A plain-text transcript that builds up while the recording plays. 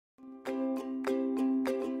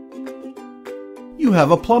You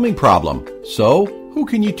have a plumbing problem, so who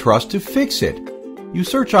can you trust to fix it? You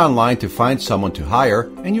search online to find someone to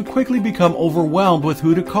hire, and you quickly become overwhelmed with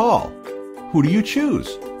who to call. Who do you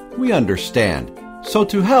choose? We understand. So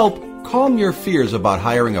to help, calm your fears about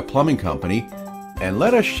hiring a plumbing company, and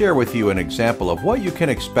let us share with you an example of what you can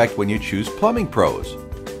expect when you choose plumbing pros.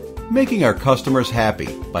 Making our customers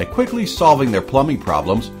happy by quickly solving their plumbing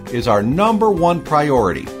problems is our #1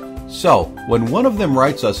 priority. So, when one of them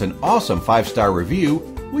writes us an awesome 5-star review,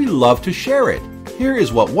 we love to share it. Here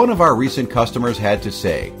is what one of our recent customers had to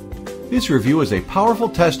say. This review is a powerful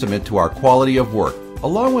testament to our quality of work,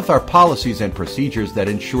 along with our policies and procedures that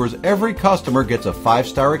ensures every customer gets a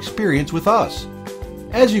 5-star experience with us.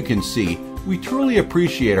 As you can see, we truly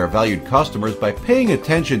appreciate our valued customers by paying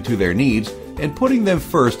attention to their needs and putting them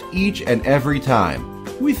first each and every time.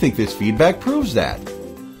 We think this feedback proves that.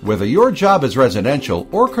 Whether your job is residential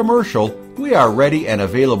or commercial, we are ready and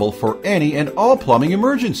available for any and all plumbing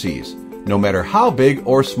emergencies, no matter how big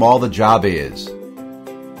or small the job is.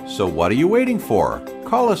 So what are you waiting for?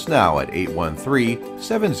 Call us now at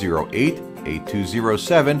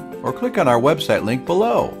 813-708-8207 or click on our website link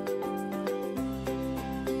below.